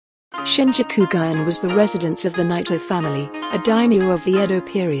Shinjuku Gyoen was the residence of the Naito family, a daimyo of the Edo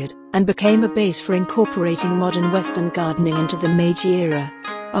period, and became a base for incorporating modern Western gardening into the Meiji era.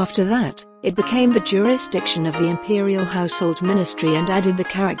 After that, it became the jurisdiction of the imperial household ministry and added the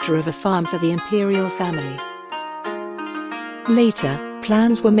character of a farm for the imperial family. Later,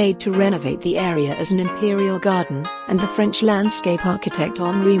 plans were made to renovate the area as an imperial garden, and the French landscape architect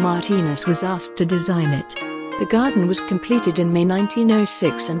Henri Martinus was asked to design it. The garden was completed in May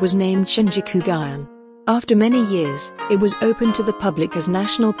 1906 and was named Shinjuku Gyoen. After many years, it was opened to the public as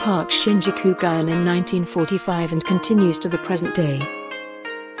National Park Shinjuku Gyoen in 1945 and continues to the present day.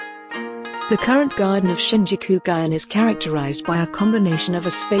 The current garden of Shinjuku Gyoen is characterized by a combination of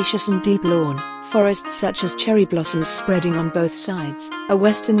a spacious and deep lawn, forests such as cherry blossoms spreading on both sides, a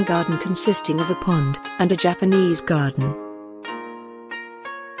Western garden consisting of a pond, and a Japanese garden.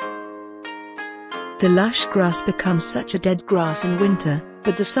 The lush grass becomes such a dead grass in winter,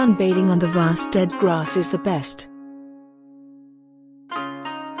 but the sunbathing on the vast dead grass is the best.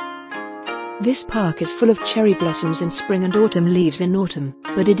 This park is full of cherry blossoms in spring and autumn leaves in autumn,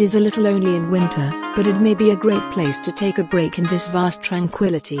 but it is a little only in winter, but it may be a great place to take a break in this vast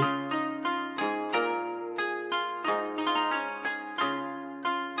tranquility.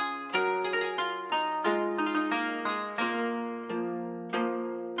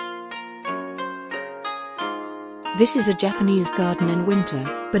 This is a Japanese garden in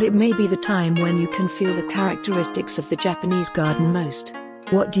winter, but it may be the time when you can feel the characteristics of the Japanese garden most.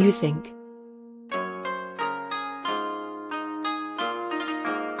 What do you think?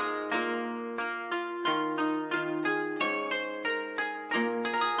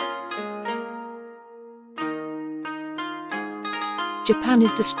 Japan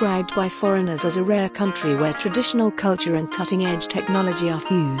is described by foreigners as a rare country where traditional culture and cutting-edge technology are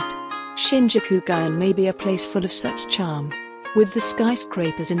fused. Shinjuku Gyoen may be a place full of such charm. With the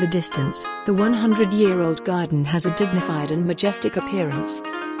skyscrapers in the distance, the 100-year-old garden has a dignified and majestic appearance.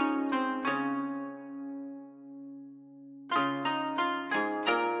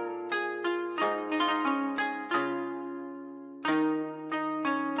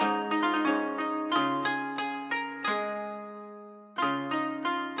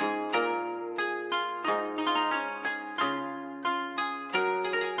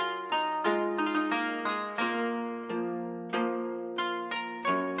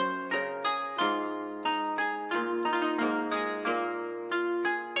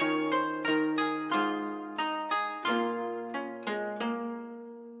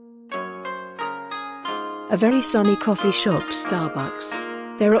 A very sunny coffee shop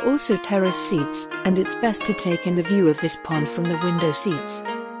Starbucks. There are also terrace seats, and it's best to take in the view of this pond from the window seats.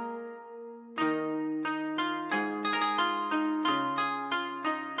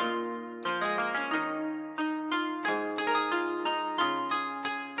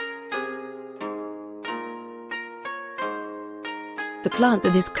 The plant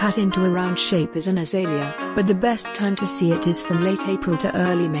that is cut into a round shape is an azalea, but the best time to see it is from late April to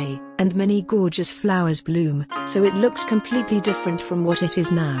early May, and many gorgeous flowers bloom, so it looks completely different from what it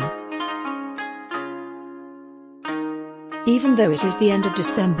is now. Even though it is the end of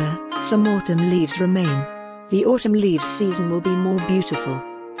December, some autumn leaves remain. The autumn leaves season will be more beautiful.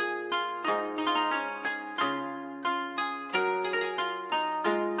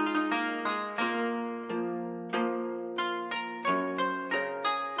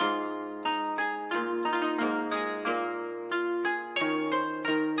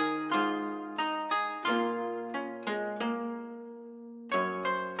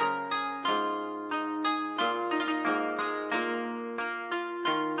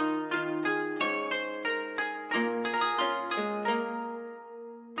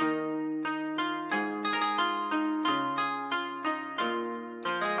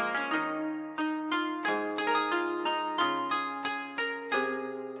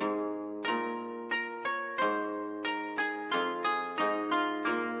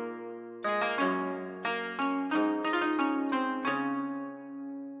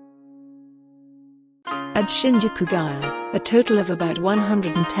 At Shinjuku Gyoen, a total of about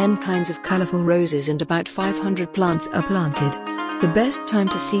 110 kinds of colorful roses and about 500 plants are planted. The best time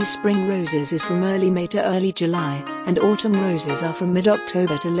to see spring roses is from early May to early July, and autumn roses are from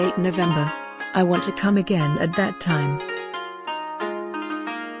mid-October to late November. I want to come again at that time.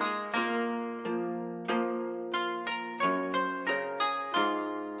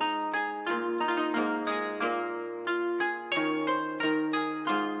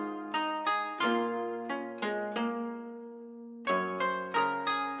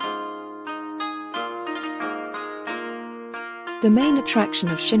 The main attraction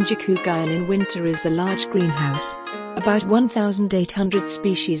of Shinjuku Gyoen in winter is the large greenhouse. About 1,800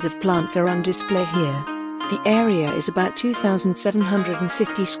 species of plants are on display here. The area is about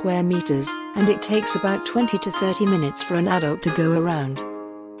 2,750 square meters, and it takes about 20 to 30 minutes for an adult to go around.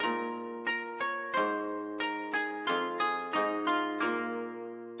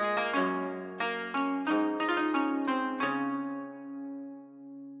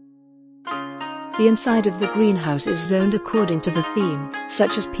 The inside of the greenhouse is zoned according to the theme,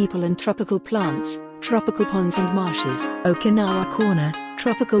 such as people and tropical plants, tropical ponds and marshes, Okinawa corner,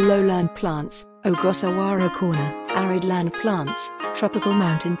 tropical lowland plants, Ogasawara corner, arid land plants, tropical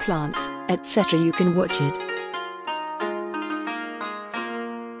mountain plants, etc. You can watch it.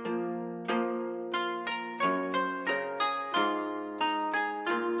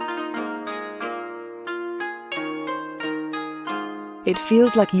 It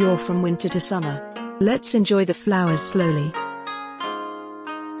feels like you're from winter to summer. Let's enjoy the flowers slowly.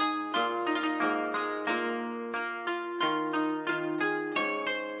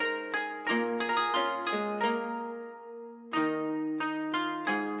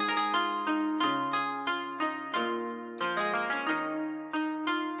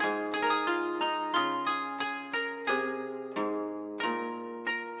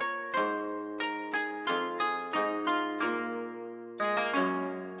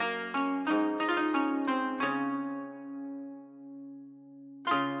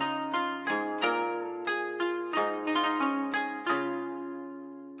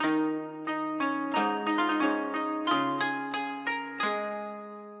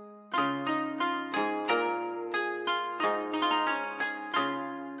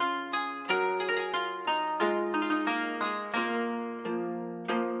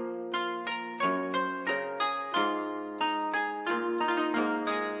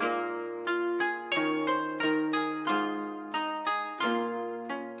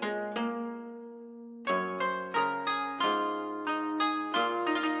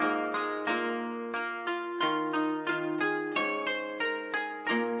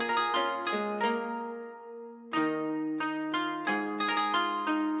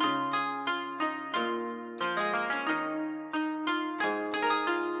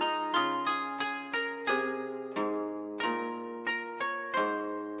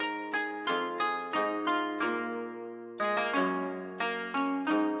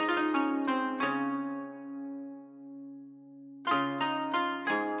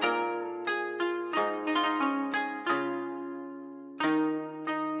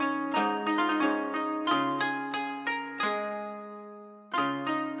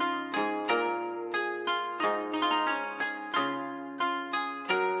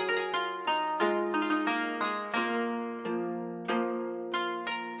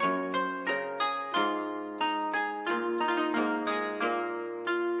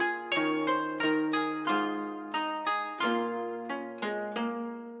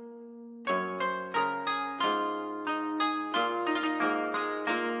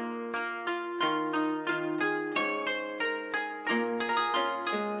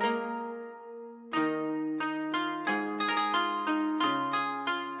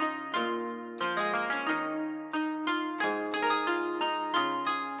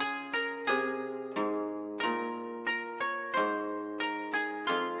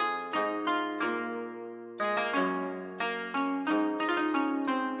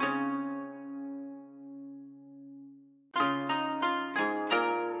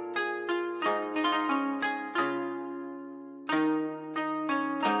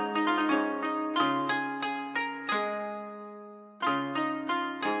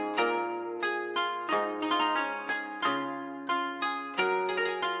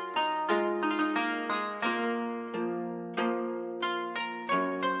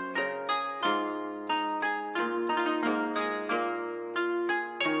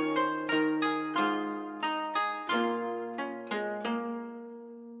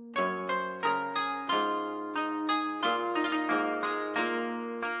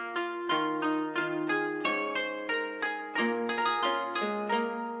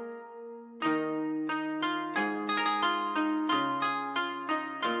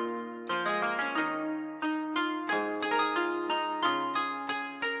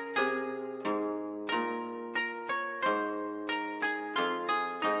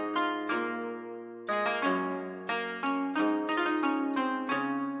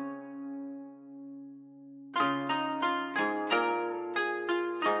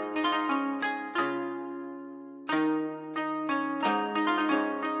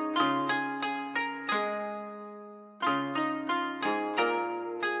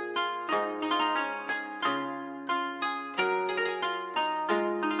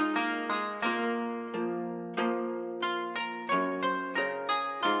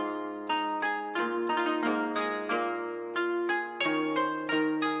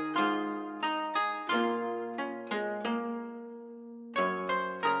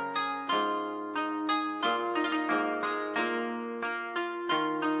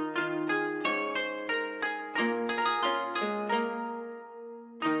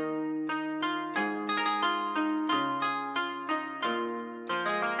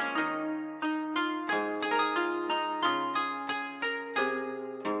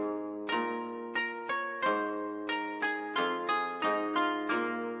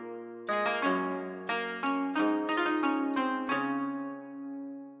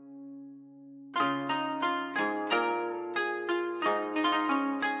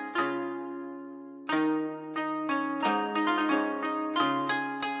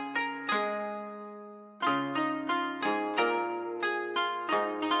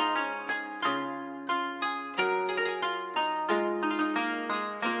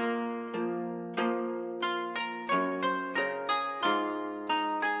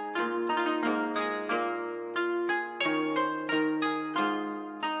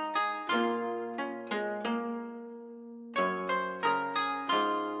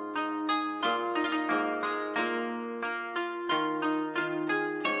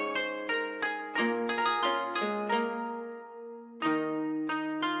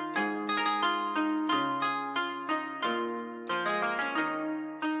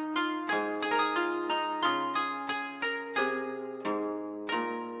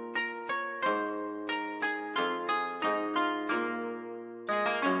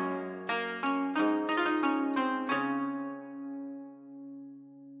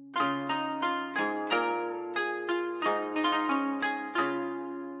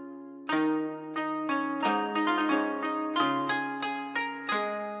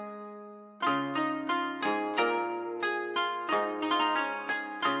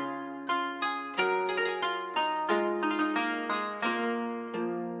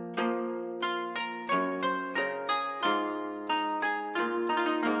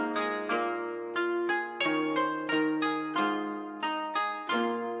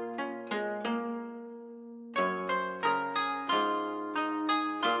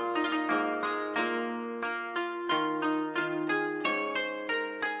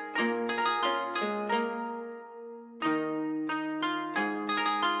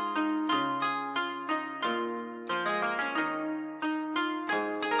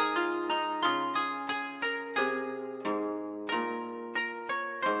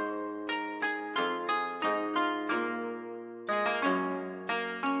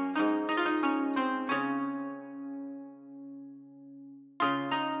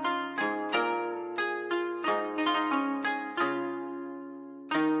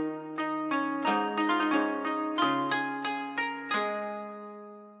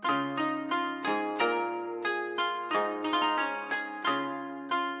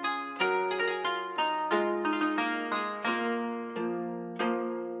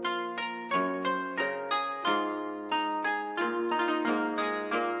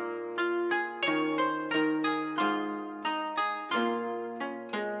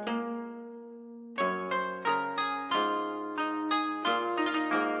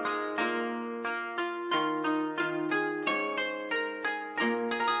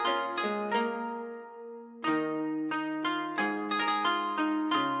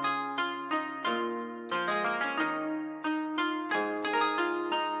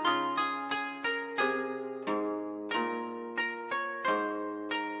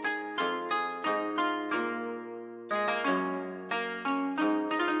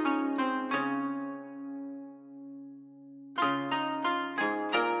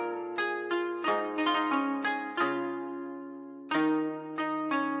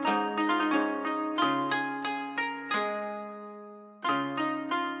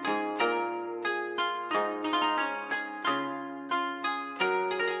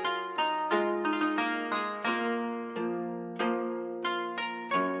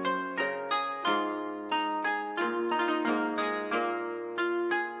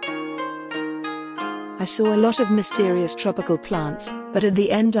 I saw a lot of mysterious tropical plants, but at the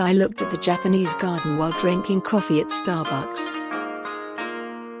end I looked at the Japanese garden while drinking coffee at Starbucks.